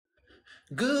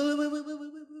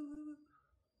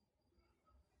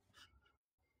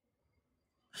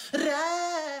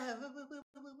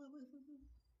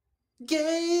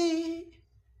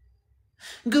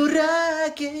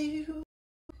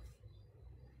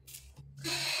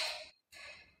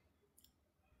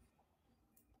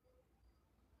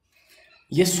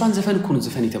የሷን ዘፈን እኮ ነው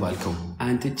ዘፈን የተባልከው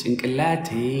አንተ ጭንቅላቴ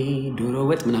ዶሮ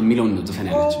ወጥ ምናምን የሚለውን ነው ዘፈን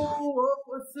ያለችው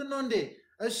እሱ ነው እንዴ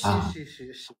እሺ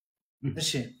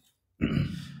እሺ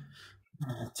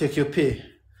take your pay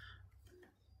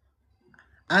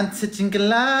አንተ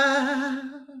ጭንቅላቴ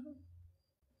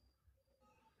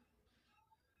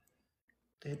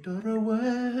ዶሮ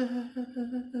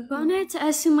ወጥ Bonnet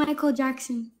as Michael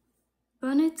Jackson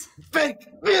Bonnet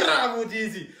bravo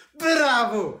Daisy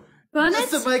bravo Bonnet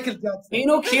That's Michael Jackson.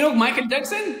 henok Michael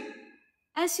Jackson.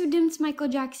 As you dimmed Michael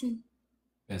Jackson.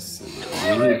 Yes.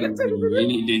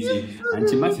 Any Daisy.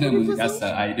 Anti ma fena ሙዚቃ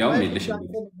አይዲያው የለሽ።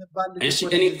 እሺ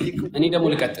እኔ ደግሞ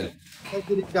ልቀጥል።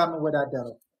 ከግሪክ ጋር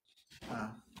መወዳደረው።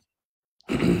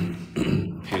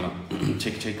 ሄሎ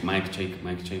ቼክ ማይክ ቼክ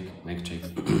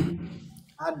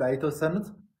አላ የተወሰኑት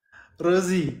ሮዚ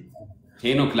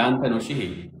ሄኖክ ላንተ ነው እሺ ይሄ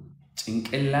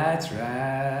ጭንቅላት ራ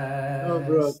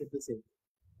ብሮ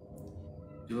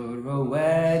ዶሮ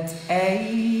ወጥ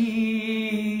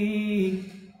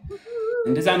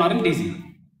እንደዛ ነው አይደል ዴዚ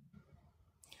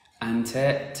አንተ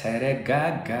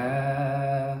ተረጋጋ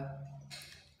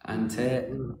አንተ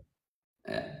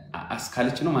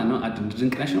አስካለች ነው ማን ነው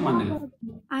ድንቅነሽ ነው ማን ነው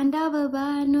አንድ አበባ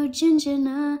ነው ጅንጅና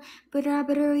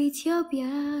birbiro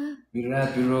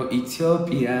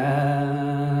Ethiopia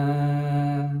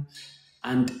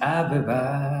አንድ አበባ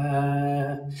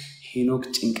henok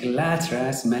ጭንቅላት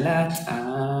ራስ መላጣ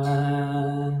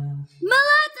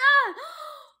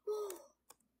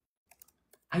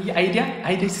አይዲያ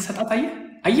ሲሰጣት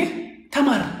አየ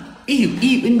ተማር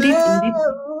እንዴት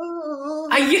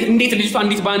እንዴት ልጅቷ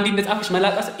እንዴት ባንዲ እንደጻፈች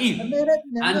መላጣስ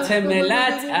አንተ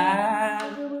መላጣ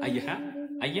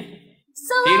አየ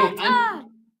henok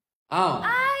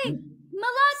አይ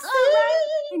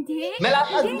መላጣ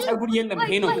ጸጉር የለም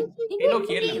henok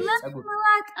የለም ጸጉር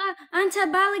መላጣ አንተ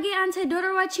ባለጌ አንተ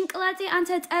ዶሮዋ ጭንቅላቴ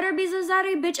አንተ ጠረጴዛ ዛሬ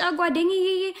ብጫ ጓደኛዬ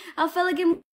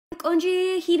አልፈልግም ቆንጆ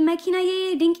ሂድ መኪናዬ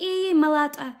ድንቄ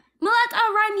መላጣ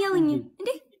ራይም የለኝ እንዴ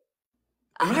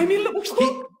ራይም የለም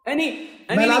እኔ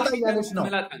መላጣ ያለሽ ነው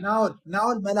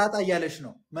ናውል መላጣ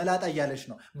ያለሽ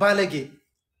ነው ባለጌ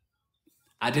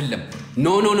አይደለም ኖ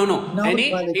እኔ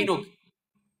henok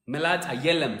መላጣ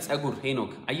የለም ጸጉር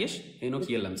henok አየሽ henok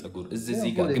የለም ጸጉር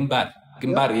እዚህ ጋር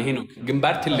ግንባር የhenok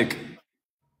ግንባር ትልቅ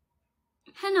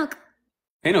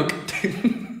henok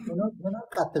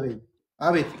አትበይ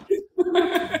አቤት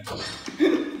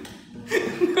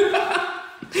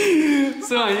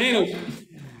so henok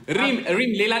ሪም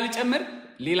ሌላ ልጨምር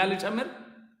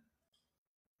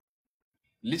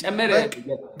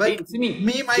ሚ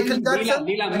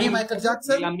ማይክል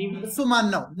ጃክሰን እሱ ማን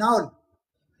ነው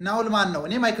ናውል ማን ነው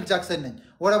እኔ ማይክል ጃክሰን ነኝ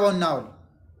ወረባው ናውል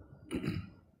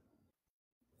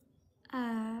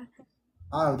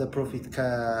the prophet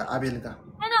ከአቤል ጋር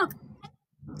henok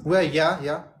ወይ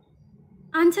ያ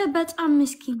አንተ በጣም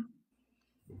ምስኪን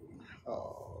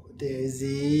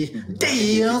Daisy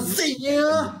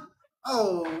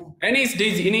እኔስ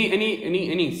ዴዚ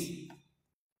እኔስ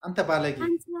አንተ ባለጌ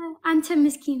አንተ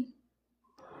ምስኪን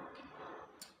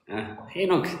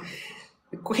henok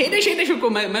እኮ ሄደሽ እኮ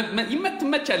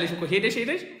ይመትመቻለሽ እኮ ሄደሽ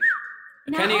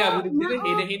ከኔ ጋር ውድድር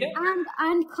ሄደ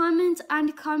and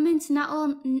comment now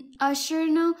sure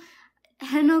no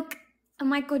henok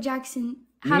Michael Jackson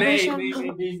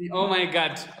oh my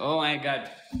god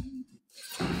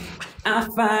I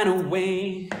find a way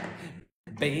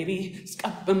baby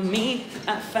stop me I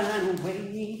find a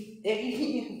way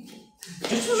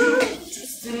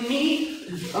just in me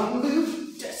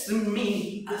just in me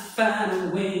I find a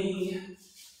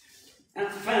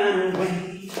way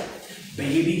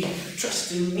baby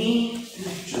trust in me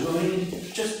joy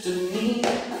just in me I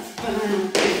find a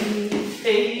way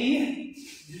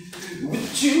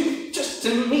with you just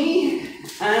in me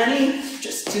honey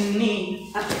just in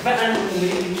me I find a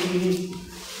way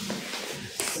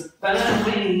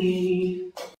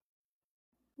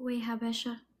ወይ ሀበሻ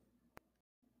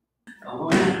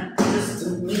just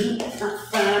in me I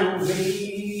find a way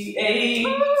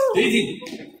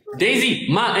ዴዚ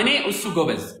እኔ እሱ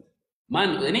ጎበዝ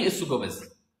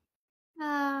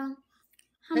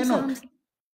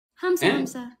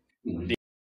ሀምሳ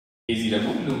ዴዚ ደግሞ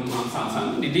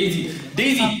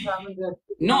ዴዚ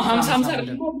ኖ ሀምሳ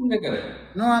ነገር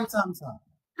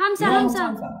ሀምሳ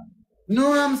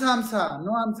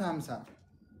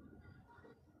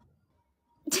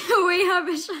ወይ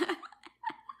ሀበሻ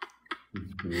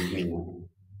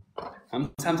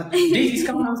Hamsa. Daisy's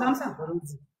coming Hamsa.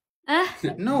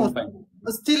 No.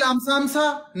 Still Hamsa?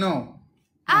 No.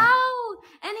 Ow!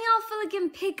 Any alfiligan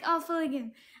pick alfiligan.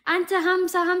 Anta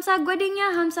Hamsa Godinya,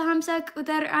 Hamsa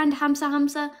Kudar and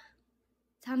Hamsa.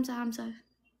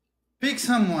 Pick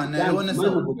someone.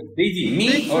 Daisy, me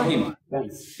or him?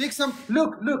 Pick some.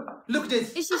 Look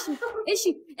this. Is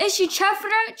she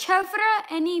Chafra,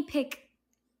 any pick?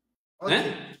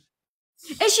 Okay.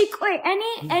 Is she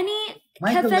any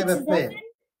Michael never played.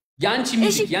 Yanchi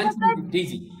music,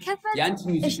 Daisy.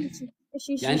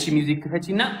 Yanchi music,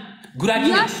 Hachina.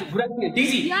 Guraginya,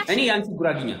 Daisy. Any Yanchi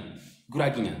Guraginya.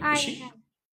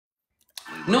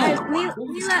 No.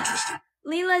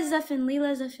 Leela Zeffin,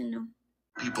 no.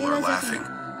 People are laughing.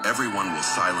 Everyone will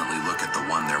silently look at the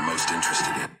one they're most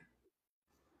interested in.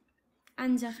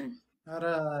 And Zeffin.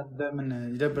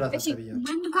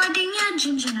 Guardinya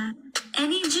Jinjana.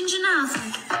 Any Jinjana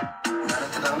outfit?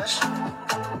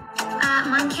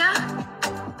 Mankia?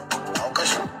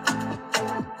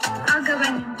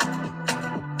 Algabani.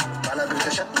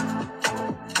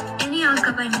 Any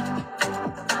Algabani?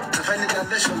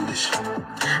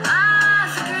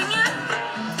 Figuring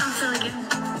I'll fill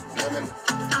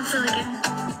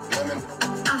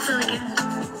again.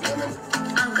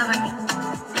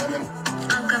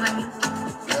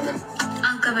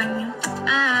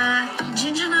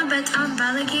 Jinjana bet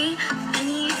balagi,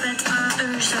 any bet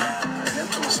ursa.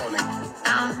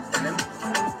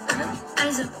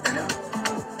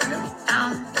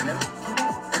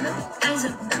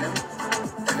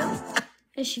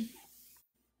 እሺ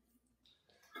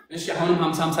አሁን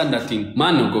 50 እንዳትኝ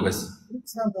ማን ነው ጎበስ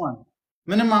someone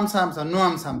ምንም 50 no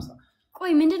 50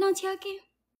 ቆይ ምንድነው ጥያቄ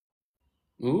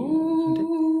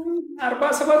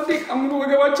 47 ደቂቃ ሙሉ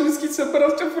ወገባችን እስኪ ተሰበር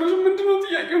አስጨፍረሽ ምንድነው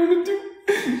ጥያቄው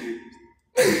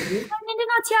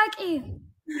ምንድነው ጥያቄ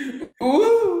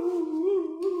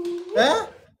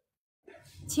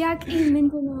ጥያቄ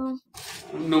ምንድነው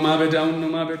ነው ማበድ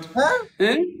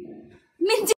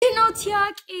ምንድነው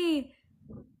ጥያቄ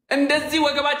እንደዚህ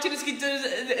ወገባችን እስኪ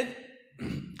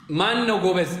ማን ነው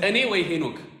ጎበዝ እኔ ወይ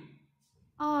ሄኖክ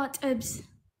ጥብስ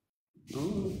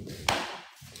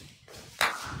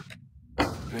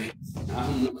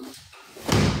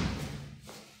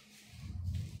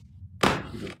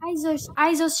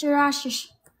አይዞሽ ራሽሽ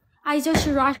ምንድነው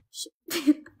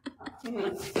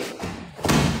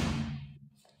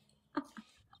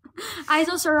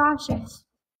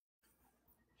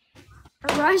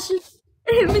ራሽሽ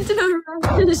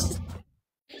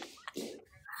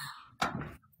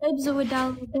ጥብስ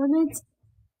ወዳለው ዶነት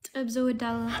ጥብስ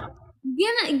ወዳለው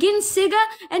ግን ስጋ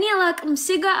እኔ አላቅም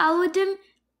ስጋ አልወድም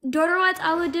ዶሮ ወጥ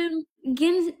አልወድም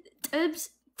ግን ጥብስ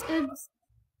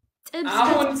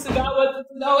አሁን ስጋ ወጥ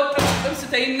ጥብስ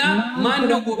ተይና ማን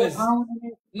ነው ጎበዝ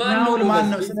ማን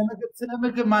ነው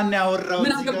ስለምግብ ማን ያወራው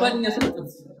ምን አገባኛ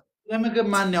ስለምግብ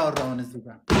ማን ያወራው እዚህ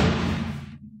ጋር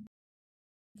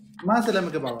ማን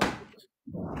ስለምግብ አወራ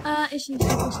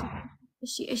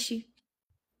እሺ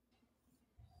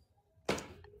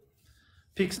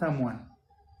pick someone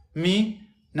me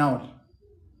now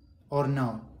or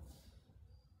now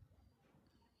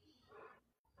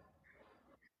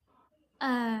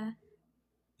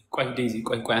ቆይ ዴዚ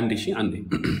ቆይ አንዴ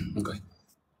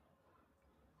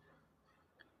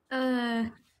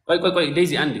ቆይ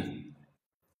ዴዚ አንዴ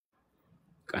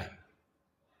ቆይ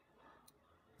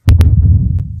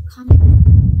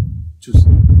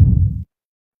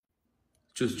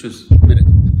choose minute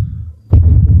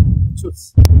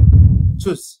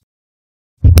choose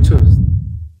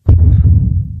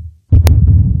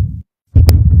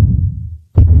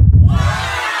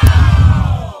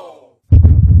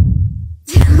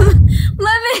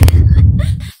lemon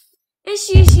እሺ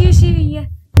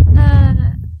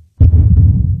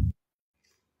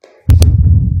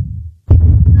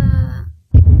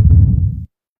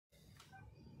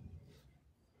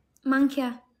ማንኪያ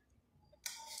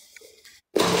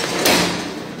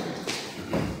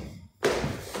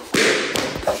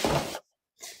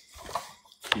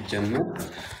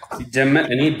ሲጀመር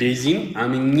እኔ ዴዚን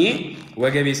አምኜ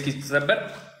ወገቤ እስኪ ተሰበር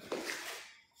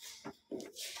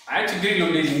አይ ችግር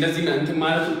የለውም ዴዚ እንደዚህ እንትን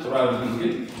ማለት ጥሩ አይደለም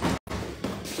ግን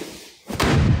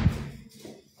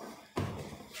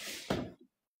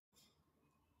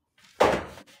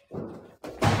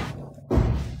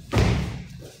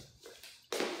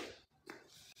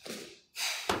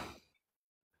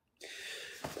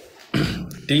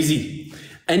ዴዚ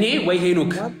እኔ ወይ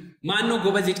ሄኖክ ማን ነው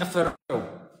ጎበዝ የጨፈረው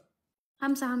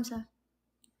 50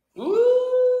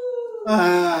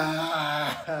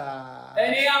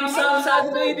 እኔ 50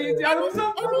 ዴዚ 50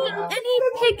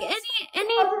 እኔ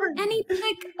any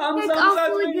pick off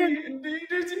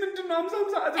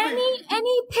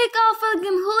any pick off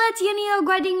hulet yeni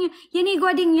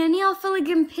guading yeni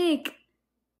alfaligim pick.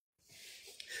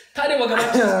 ታዲያ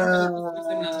ወገናችን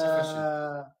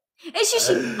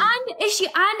እሺ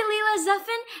አንድ ሌላ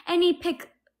ዘፈን any pick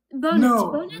bonnet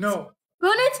no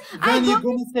bonnet then you're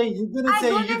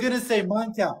gonna say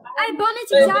mancha I bonnet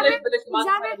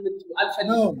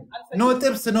no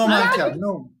tips no mancha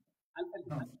no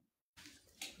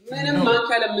ምንም ማንቻ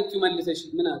ለምትዩ መልሰሽ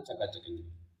ምን አጨቃጨቀኝ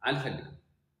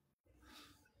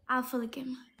አልፈልግም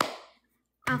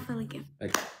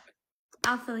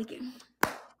alfaligim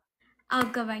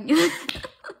አልገባኝ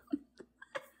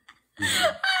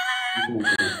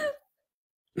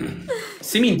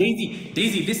ሲሚን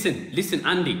ዴዚ listen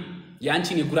አንዴ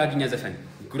ያንቺን የጉራግኛ ዘፈን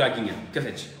ጉራግኛ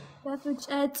ከፈች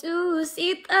በፍጨቱ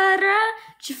ሲጠራ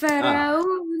ችፈራው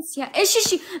እሺ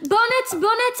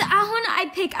bonnet አሁን I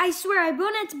pick I swear I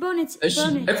bonnet እሺ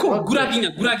እኮ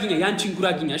ጉራግኛ ያንቺን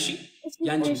ጉራግኛ እሺ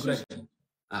ያንቺን ጉራግኛ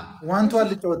ዋንቷ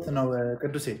ልጫወት ነው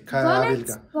ቅዱሴ ከአቤል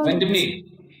ጋር ወንድሜ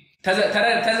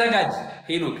ተዘጋጅ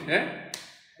ሄኖክ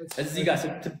እዚህ ጋር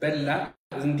ስትበላ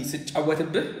እንዲ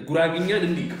ስጫወትብህ ጉራግኛን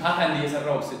እንዲ ፓታል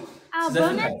እየሰራው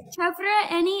bonnet ቸፍረ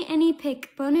any pick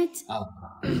bonnet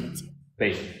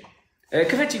በይ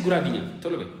ከፈቺ ጉራግኛ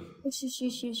ቶሎ በይ እሺ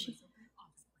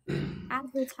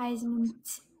advertisement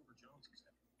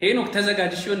ሄኖክ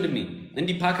ተዘጋጅ እሺ ወንድሜ እንዲ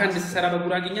ፓካ እንድትሰራ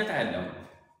በጉራግኛ ታያለው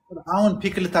አሁን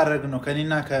ፒክ ልታረግ ነው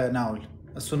ከኔና ከናውል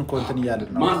እሱን ኮንተን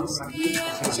ይያልን ነው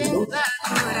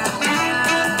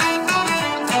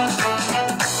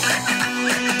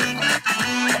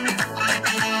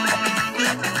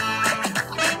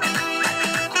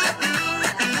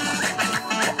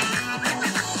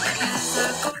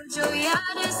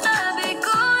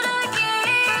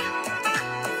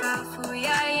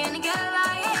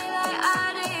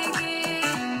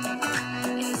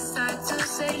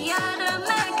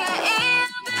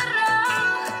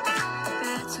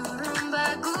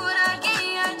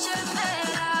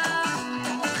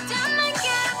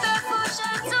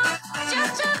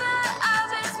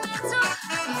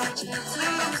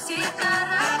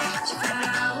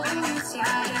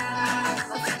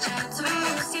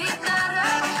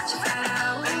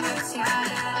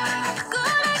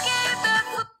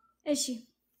እሺ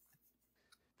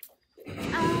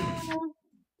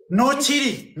no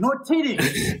cheating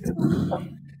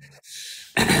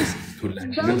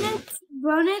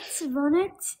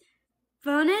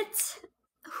bonnet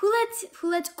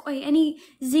hulet ቆይ any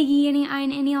ziggy any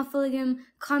any alfaligim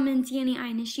comment any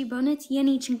እሺ bonnet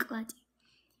any ጭንቅላት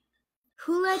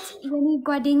hulet any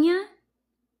ጓደኛ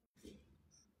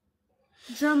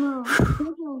drum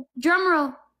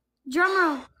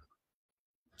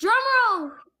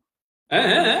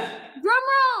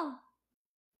roll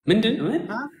ምንድን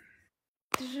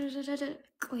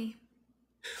ቆይ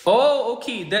ኦኬ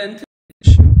ደንት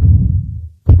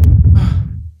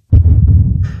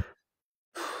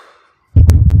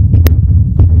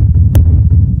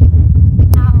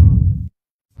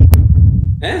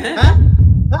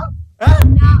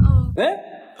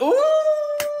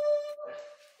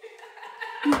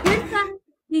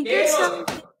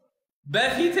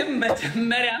በፊትም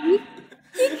መጀመሪያ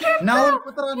ናውል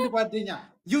ቁጥር አንድ ጓደኛ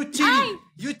you cheating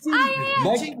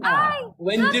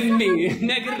ወንድሜ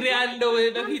ነግሬ ያለው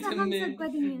በፊትም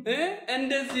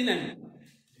እንደዚህ ነን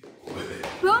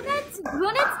bonnet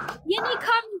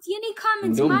የኔ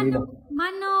comment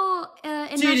ማነው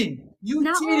cheating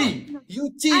you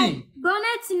cheating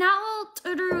bonnet ናው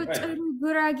ጥሩ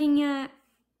ጉራግኛ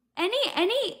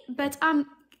እኔ በጣም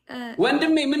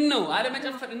ወንድሜ ምን ነው አለ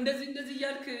መጨፈር እንደዚህ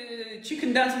ያልክ ቺክ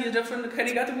እንዳንስ እየደፈን ከኔ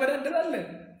ጋር ትወዳደራለህ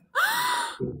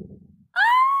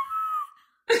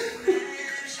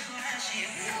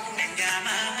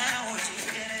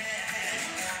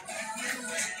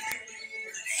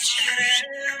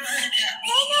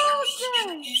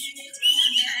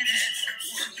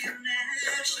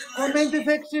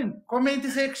comment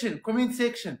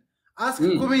section ask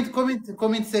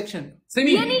comment section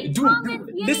Simi,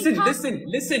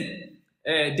 listen.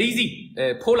 Daisy,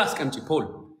 Paul askamchi, Paul.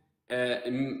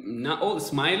 Now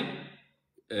smile,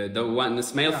 the one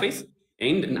smile face,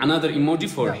 and another emoji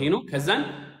for henok. Kazan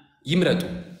yimratu.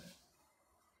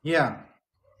 Yeah.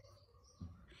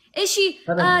 Ishi,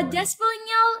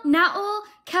 despoinyal, nao,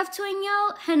 kaftoinyal,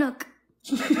 henok.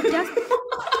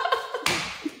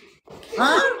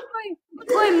 Huh?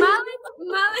 Boy,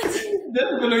 Malit.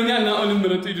 Despoinyal na olim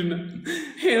yimratu iduna.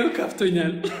 Henok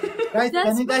kaftoinyal. Guys,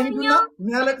 kaniga hiduna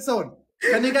mialak sound.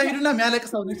 ከኔጋ ሂዱና ሚያለቅ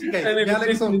ሰው ነው ሲጋይ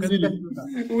ሚያለቅ ሰው ከኔጋ ሂዱና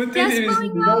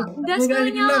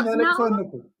ደስፖኛል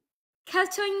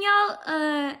ከቶኛል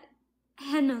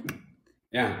henok.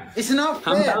 Yeah. It's not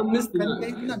fair.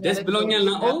 ደስ ብሎኛል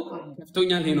ናኦል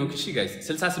ከፍቶኛል ሄኖክ እሺ ጋይስ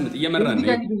 68 እየመራን ነው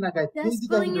ደስ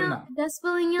ብሎኛል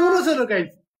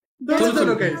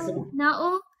ቶሎ ጋይስ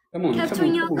ናኦል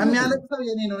ከፍቶኛል የሚያለቅሰው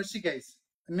የኔ ነው እሺ ጋይስ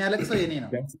የሚያለቅሰው የኔ ነው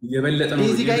የበለጠ ነው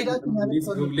እዚህ ጋር ሄዳችሁ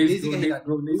የሚያለቅሰው እዚህ ጋር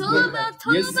ሄዳችሁ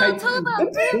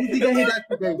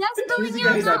እዚህ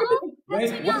ጋር ሄዳችሁ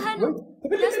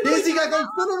እዚህ ጋር ጋይስ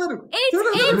ቶሎ በሉ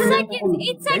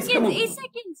 8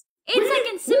 seconds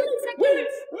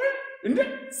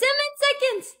 7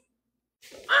 seconds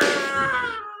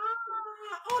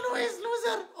always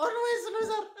loser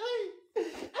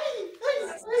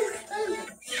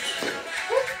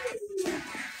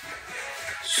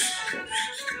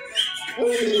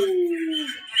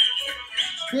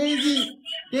Daisy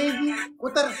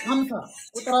ቁጥር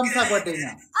 50 ጓደኛ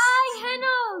አይ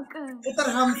ሄኖክ ቁጥር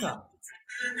 50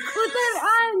 ቁጥር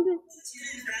 1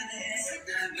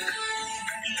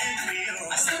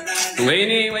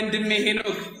 ወይኔ ወንድሜ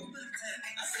ሄኖክ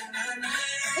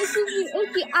እሺ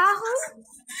አሁን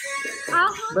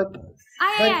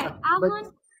አሁን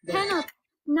ሄኖክ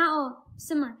ናኦ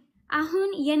ስማ አሁን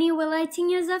የኔ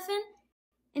ወላይትኛ ዘፈን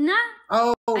እና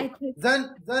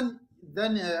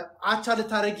ዘን አቻ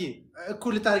ልታረጊ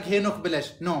እኩል ልታረጊ ሄኖክ ብለሽ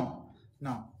ኖ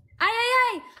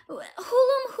አይ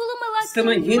ሁሉም አላክ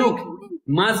ስማኝ ሄኖክ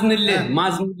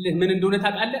ማዝንልህ ምን እንደሆነ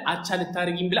ታውቃለህ አቻ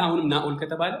ልታረጊም ብለ አሁንም ናኦል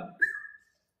ከተባለ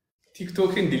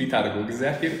ቲክቶክን ዲሊት አድርገው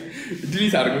እግዚአብሔር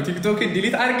ዲሊት አድርገው ቲክቶክን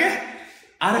ዲሊት አድርገህ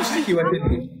አረሻ ይወደድ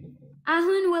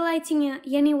አሁን ወላይትኛ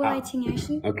የኔ ወላይትኛ እሺ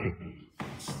ኦኬ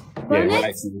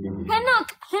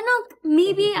ሄኖክ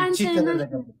maybe አንተ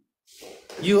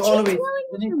you always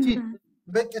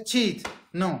cheat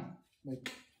no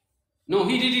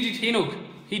ሂድ ሄኖክ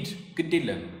ሂድ ግድ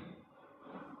የለም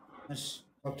እሺ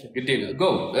ኦኬ ግድ የለም ጎ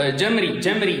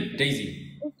ጀምሪ ዴይዚ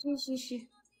እሺ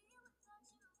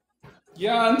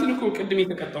ያ እንትን እኮ ቅድም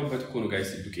የተቀጣውበት እኮ ነው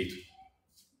ጋይስ ዱቄቱ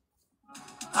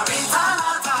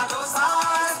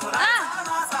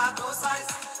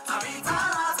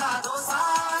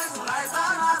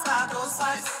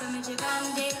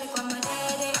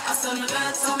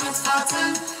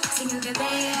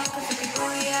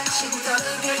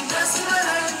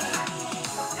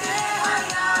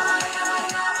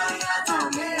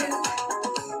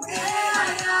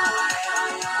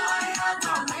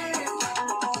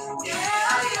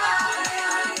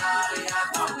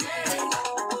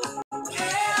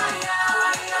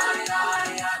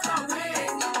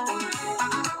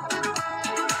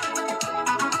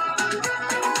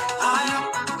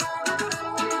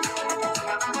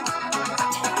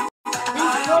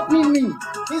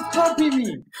He's copying me.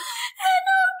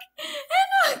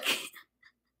 Henok.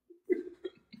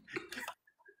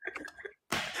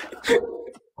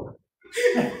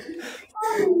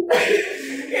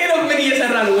 ሄኖክ ምን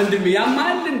እየሰራ ነው ወንድሜ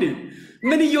ያማል እንዴ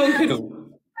ምን እየሆንክ ነው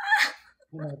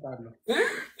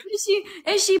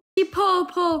እሺ ፖ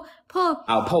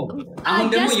አሁን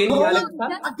ደግሞ የኔ ያለቅታ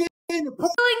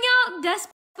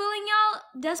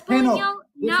ደስ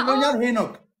ብሎኛል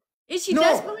ሄኖክ እሺ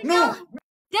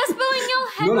ደስ ብሎኛል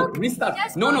ሄኖክ restart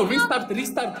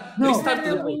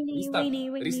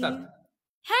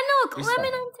ሄኖክ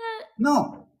ለምን አንተ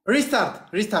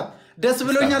restart ደስ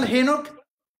ብሎኛል ሄኖክ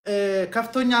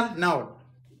ከፍቶኛል ናው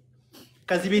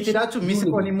ከዚህ ቤት ሄዳችሁ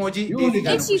ሚስኮን ኢሞጂ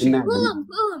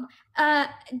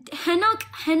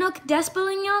ሄኖክ ደስ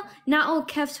ብሎኛል ናው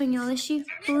ከፍቶኛል እሺ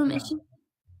ሁሉም እሺ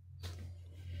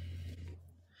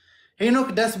ሄኖክ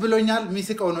ደስ ብሎኛል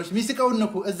ሚስቀውን ነው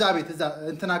እዛ ቤት እዛ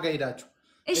እንትና ጋር ሄዳችሁ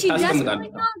እሺ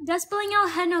ደስ ብሎኛል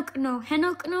ሄኖክ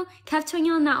ነው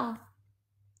ከፍቶኛል ናው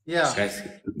ያ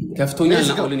ከፍቶኛል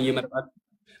ናኦልን እየመረጣል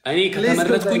እኔ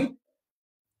ከተመረጥኩኝ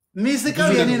ሚስቀው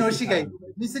የኔ ነው እሺ ጋይ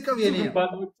ሚስቀው የኔ ነው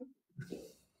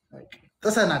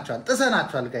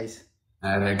ጥሰናቸዋል ጋይስ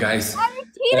አረ ጋይስ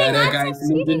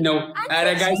ምንድነው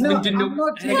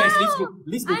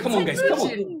let's go come on guys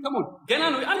come on ገና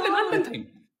ነው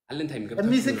አለን ታይም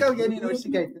ሚስቀው የኔ ነው እሺ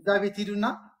ጋይስ እዛ ቤት ሂዱና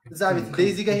እዛ ቤት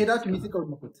ዴይዚ ጋር ሄዳችሁ ሚስቀው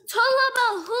ንኩት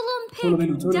ቶሎበል ሁሉም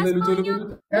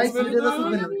ጋይስ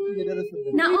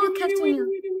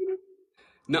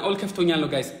ናኦል ከፍቶኛል ነው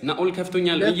ጋይስ ናኦል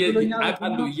ከፍቶኛል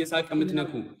አቃለው እየሳቀ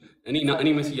ምትነኩ እኔ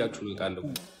መስያችሁ ነው ቃለው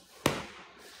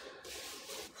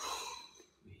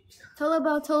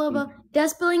ቶሎበል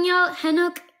ደስ ብሎኛል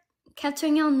ሄኖክ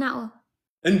ከፍቶኛል ናኦል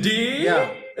እንዴ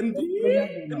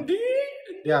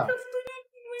ያ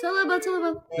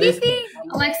Tollable. Fifi.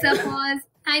 Alexa, pause.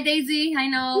 Hi, Daisy. Hi,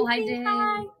 Noel. Hi, Jay.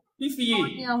 Fifi.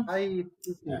 Hi,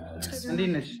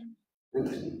 Andinish.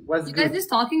 You guys just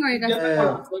talking or you guys?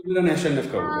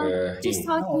 Just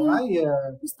talking.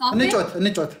 Just talking.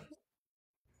 Nichot.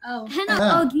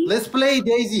 Henok, Let's play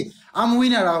Daisy. I'm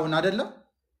winner አሁን አይደለም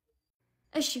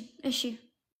እሺ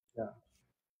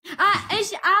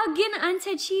I'll get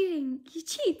onto cheating. You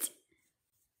cheat.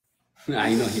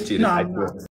 I know he cheated. No, I'm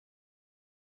not.